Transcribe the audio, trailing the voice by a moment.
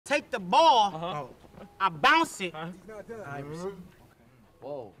take the ball, I bounce it.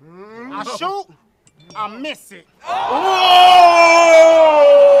 Whoa. I shoot, I miss it.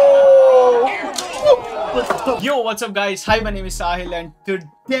 Yo, what's up guys? Hi, my name is Sahil and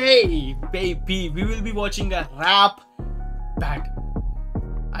today, baby, we will be watching a rap battle.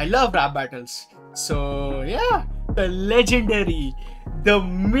 I love rap battles. So yeah, the legendary, the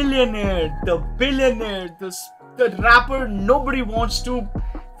millionaire, the billionaire, the rapper nobody wants to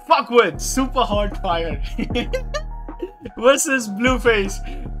fuck with, Supahotfire versus BLUEFACE.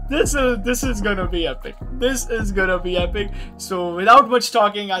 This is gonna be epic. This is gonna be epic. So without much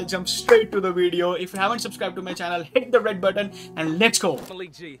talking, I'll jump straight to the video. If you haven't subscribed to my channel, hit the red button and let's go.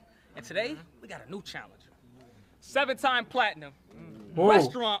 Malik G. And today we got a new challenge. 7-time platinum. Whoa.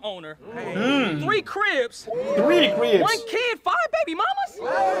 Restaurant owner. 3 cribs. 3 cribs. 1 kid, 5 baby mamas.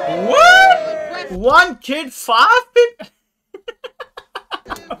 What? 1 kid, 5 people?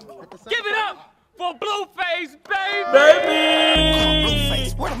 Give it up for BLUEFACE, baby.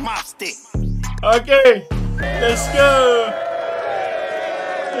 Baby. Where the mop stick? Okay, let's go.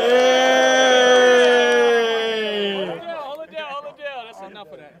 Hey. Hold it down. That's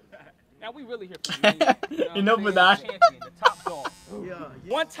enough of that. Now we really here for you. Enough of that. Champion, the top dog.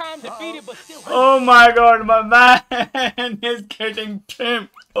 One time defeated, but still. Oh my god, my man is getting pimped.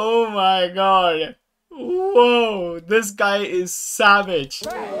 Oh my god. Whoa, this guy is savage.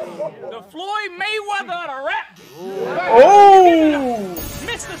 The Floyd Mayweather of the rap. Oh!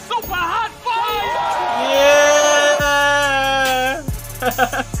 Mr. Supahotfire.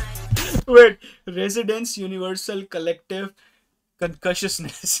 Yeah! Wait, Residence Universal Collective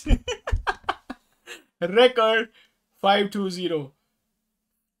Concussiousness. Record 520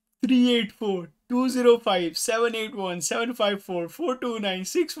 384 205 781 754 429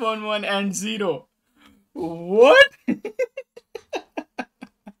 611 and 0. What?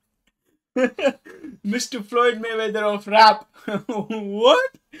 Mr. Floyd Mayweather of rap.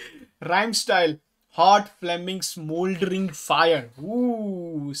 What? Rhyme style. Hot, flaming, smoldering fire.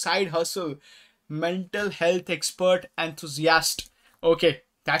 Ooh, side hustle. Mental health expert, enthusiast. Okay,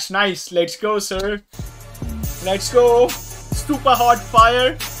 that's nice. Let's go, sir. Let's go.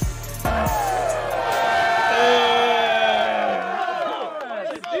 Supahotfire.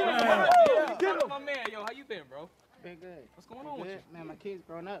 My man, yo, how you been, bro? Been good. What's going on with you? Man, my kids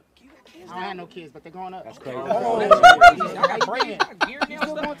growing up. I don't have no kids, but they're growing up. That's crazy. I got bread. got gear now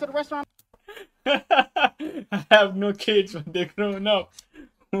Still stuff. going to the restaurant? I have no kids, but they're grown up.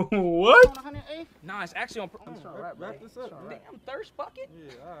 What? On 108th? Nah, it's actually on. Wrap this up. Damn, thirst bucket.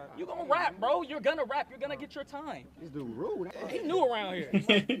 Yeah, all right. You gonna rap, bro? You're gonna rap. You're gonna get your time. This dude rude. He new around here.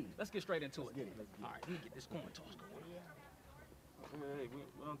 Let's get straight into it. All right, let me get this coin toss going. Hey, we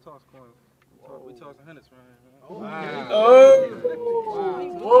don't toss coins. We tossing hundreds, man. Oh!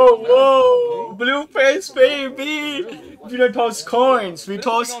 Whoa, whoa! BLUEFACE, baby! We don't toss coins, we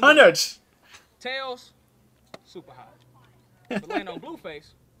toss hundreds. Tails, super hot. But land on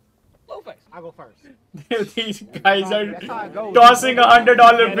BLUEFACE. BLUEFACE. I go first. These guys are tossing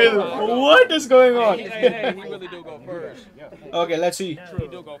 $100 bill. What is going on? Hey, he really do go first. Okay, let's see. He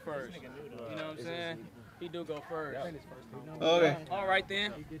do go first. You know what I'm saying? He do go first. Okay, All right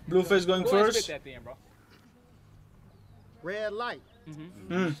then. BLUEFACE going Go ahead and first. spit that then, bro. Red light.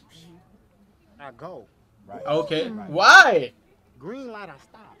 I go. Okay, why? Green light, I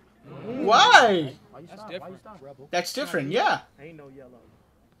stop. Why? That's different. That's different, yeah. Ain't no yellow.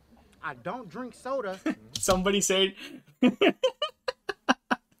 I don't drink soda. Somebody said,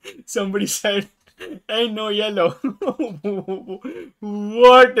 ain't no yellow.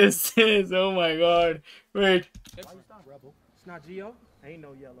 What is this? Oh my god. Wait. It's not Geo. Ain't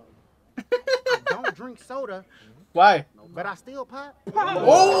no yellow. I don't drink soda, Why? but I still pop.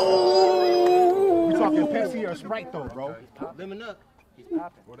 Oh! You talking Pepsi or Sprite though, bro? Lemon up.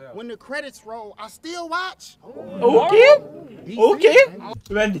 When the credits roll, I still watch. Okay. Okay.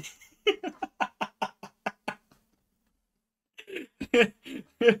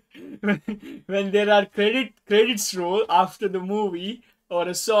 When there are credits roll after the movie or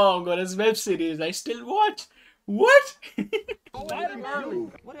a song or a web series, I still watch. What?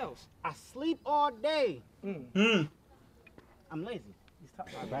 What else? I sleep all day. Hmm. I'm lazy.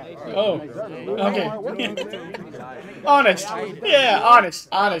 Oh. Okay. Honest. Yeah,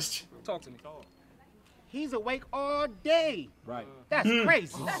 honest. Talk to me. He's awake all day. Right. That's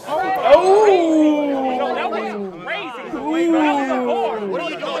crazy. Oh. That was crazy. What are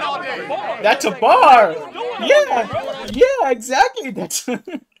you doing all day? That's a bar. Yeah. Yeah, exactly. That's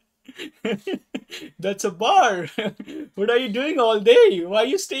That's a bar. What are you doing all day? Why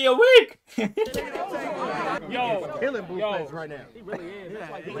you stay awake? Yo, Killing Blueface right now. he really is.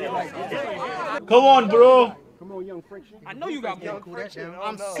 That's like, he like Come on, bro. Come on, young friction. I know you got more friction.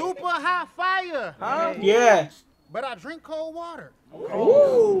 I'm super hot fire. Yeah. But I drink cold water.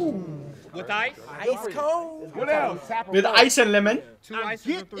 With ice? Ice cold. What else? With ice and lemon. I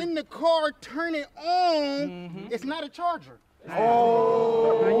get in the car, turn it on. It's not a charger. That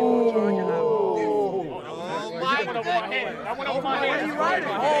went over my head. That went over my head.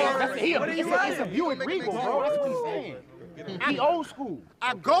 It's a Buick Regal, bro. That's what he's saying. He old school.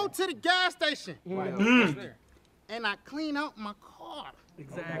 I go to the gas station and I clean out my car.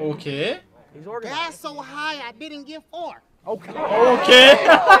 Okay. Gas so high I didn't get far. Okay.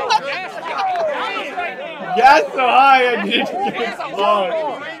 Gas so high I didn't get far.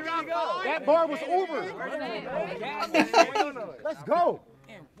 That bar was Uber. Let's go.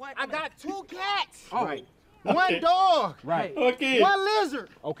 I got 2 cats. All right. One dog. Right. Okay. One lizard.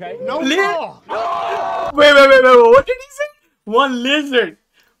 Okay. No dog. Wait. What did he say? One lizard.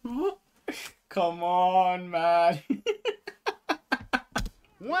 Come on, man.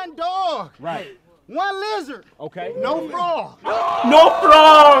 One dog. Right. One lizard. Okay. No frog. No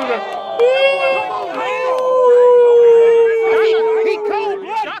frog. He cold.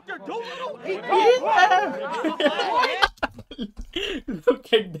 Dr. Doolittle? He cold.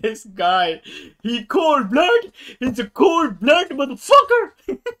 Look at this guy. He cold blood. He's a cold blood motherfucker.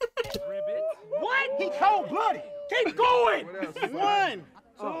 What? He cold blooded. Keep going! 1,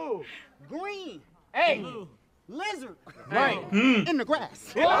 2, green. Hey, lizard. Right. In the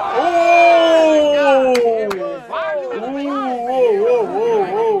grass. Oh!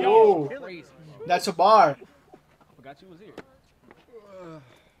 Whoa. Crazy. That's a bar. I forgot you was here.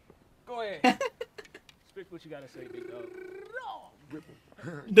 Go ahead. Spit what you gotta say, big dog.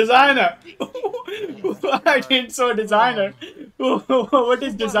 Designer. I didn't saw designer. What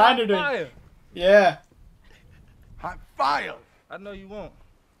is designer doing? Fire. Yeah. Hot fire. I know you won't,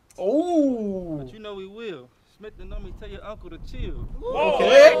 Oh. but you know we will. Smith done know me tell your uncle to chill.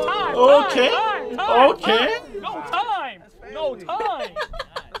 Okay. Okay. Okay. No time! No time!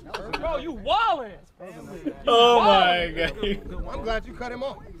 Bro, you wildin'! Oh my god. I'm glad you cut him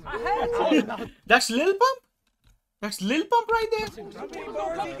off. I had to! That's Lil Pump? That's Lil Pump right there?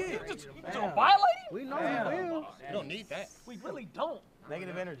 So violating? We know you will. You don't need that. We really don't.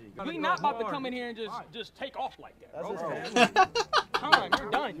 Negative energy. We not about to come in here and just take off like that. That's Bro. his family. Time, you're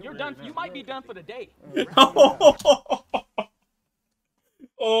done. You're done. You might be done for the day.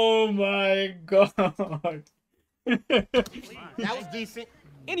 Oh my god. That was decent.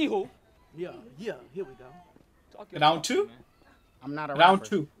 Anywho, Yeah, here we go. talk your Round talk, 2? man. I'm not a Round rapper.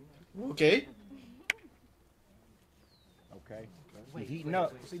 2. Okay. Okay. He heating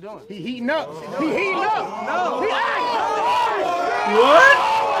up. What's he doing? He heating up. He heating up. No. What?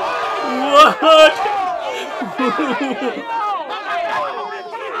 What?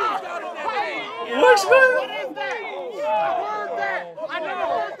 What's going on? I never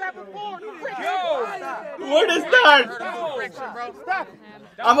heard that before. What is that? Friction, bro. Stop it.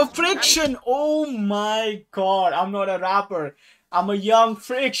 I'm a friction. Oh my god. I'm not a rapper. I'm a young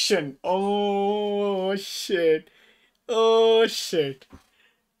friction. Oh shit. Oh shit.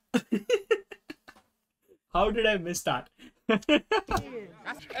 How did I miss that?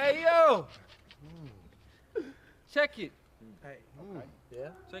 Hey yo. Check it. Hey. Yeah.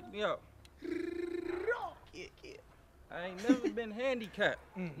 Check me out. I ain't never been handicapped,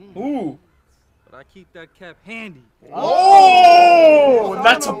 Ooh. but I keep that cap handy. Oh,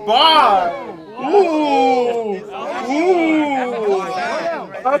 that's a bar. Ooh. Ooh.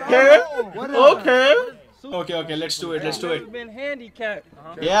 Okay. Okay. Let's do it. Let's do Never it. been handicapped,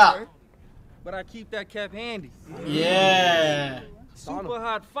 Yeah. but I keep that cap handy. Yeah. Super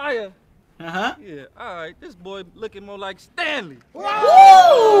hot fire. Uh-huh. Yeah, alright, this boy looking more like Stanley.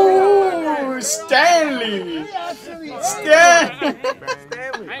 Ooh, Stanley. Stanley. I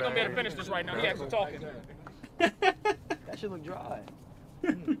ain't gonna be able to finish this right now. He actually talking. That should look dry.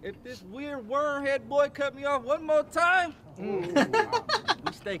 If this weird wormhead boy cut me off one more time, we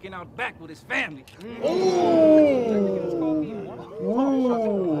staking out back with his family. Ooh.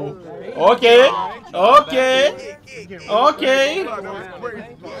 Okay. Okay. Okay.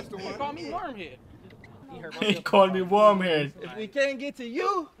 Call me Wormhead. He called me wormhead. If we can't get to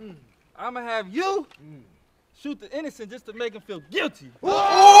you, I'ma have you shoot the innocent just to make him feel guilty.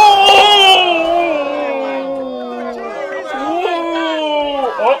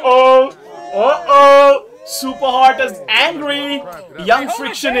 Uh-oh. Super Hot is angry. Young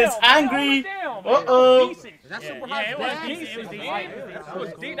Friction is angry. Uh-oh. Decent. That's super hot. It was decent. That was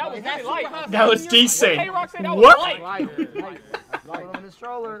really light. That was decent. K-Rock said that was What? light.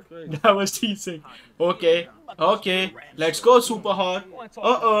 That was decent. Okay. Okay. Let's go, Super Hot.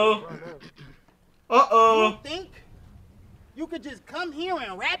 Uh-oh. Uh-oh. You think you could just come here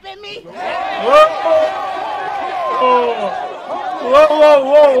and rap at me? Whoa, whoa,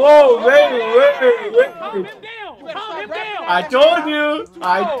 whoa, whoa, wait. Calm him down. Calm him down. I told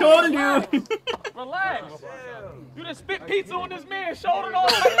you. Relax. You just spit pizza on this man's shoulder and all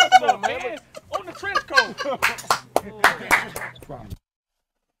that stuff, man. On the trench coat.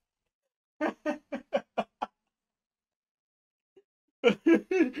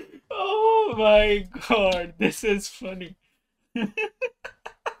 Oh my god, this is funny.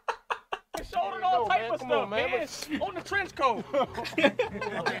 Shoulder and all type of stuff, man. On the trench coat.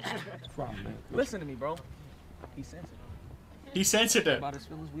 Listen to me, bro. He's sensitive. He's sensitive. About his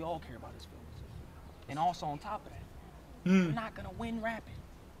feelings, we all care about his feelings. And also on top of that, you're not gonna win rapping.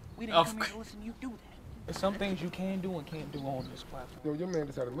 We didn't come here to listen to you do that. There's some things you can do and can't do on this platform. Yo, your man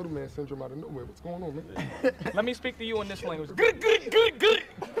just had a little man syndrome out of nowhere. What's going on, man? Let me speak to you in this language. Good.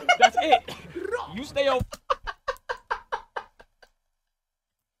 That's it. You stay over.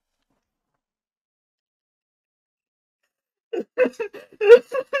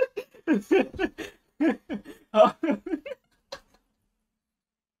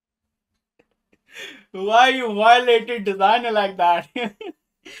 Why you violated designer like that?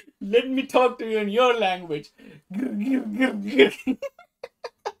 Let me talk to you in your language.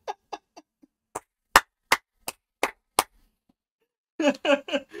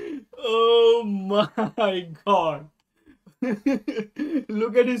 Oh my god.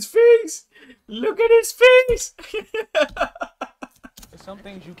 Look at his face. Look at his face. There's some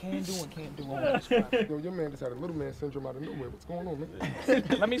things you can do and can't do on this platform. Yo, your man just had a little man syndrome out of nowhere. What's going on, man?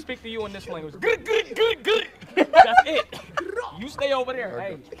 Let me speak to you in this language. Good. That's it. You stay over there.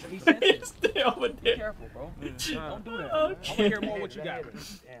 Hey, he's sensitive. Stay over there. Be careful, bro. Don't do that. I want to hear more what you got.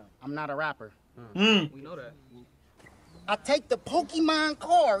 I'm not a rapper. We know that. I take the Pokemon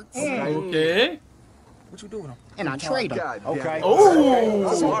cards Okay. What you doing? and I trade them. Okay.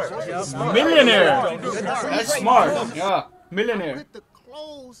 Oh, millionaire. That's smart. Yeah, I millionaire. put the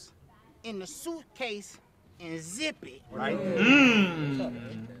clothes in the suitcase and zip it. Right.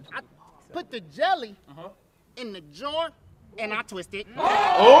 I put the jelly in the jar and I twist it.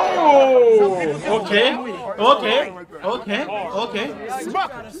 Oh, okay.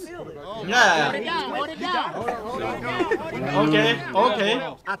 Yeah. Hold it down. Okay.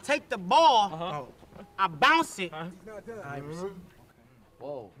 I take the ball, I bounce it. I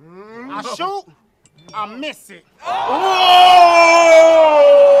shoot, I miss it.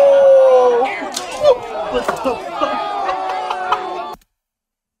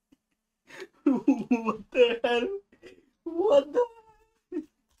 What the hell? What the?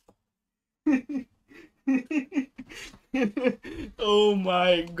 Oh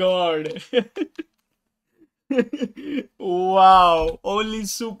my god. Wow, only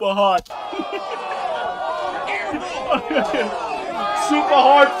super hot.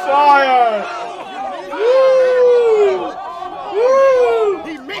 Supahotfire. Woo!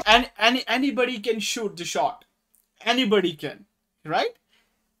 And anybody can shoot the shot. Anybody can, right?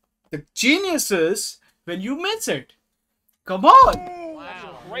 The genius is when you miss it. Come on.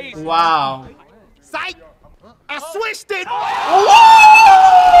 Wow. Crazy. Wow. Psych! I switched it!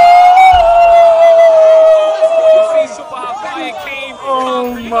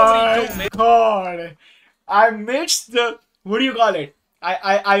 Oh my god. I missed the, what do you call it?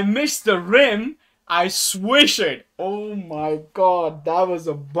 I missed the rim. I swish it. Oh my god. That was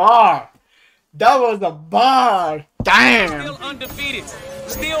a bar. That was a bar. Damn. Still undefeated.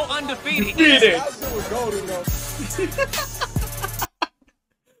 Still undefeated. Defeated.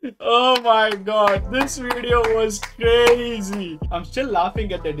 Oh my god, this video was crazy. I'm still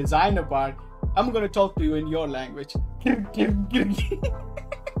laughing at the designer part. I'm gonna talk to you in your language.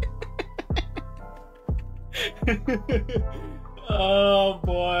 Oh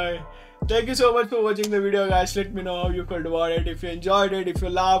boy. Thank you so much for watching the video, guys. Let me know how you felt about it. If you enjoyed it, if you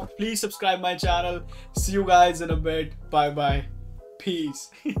laughed, please subscribe my channel. See you guys in a bit. Bye bye.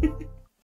 Peace.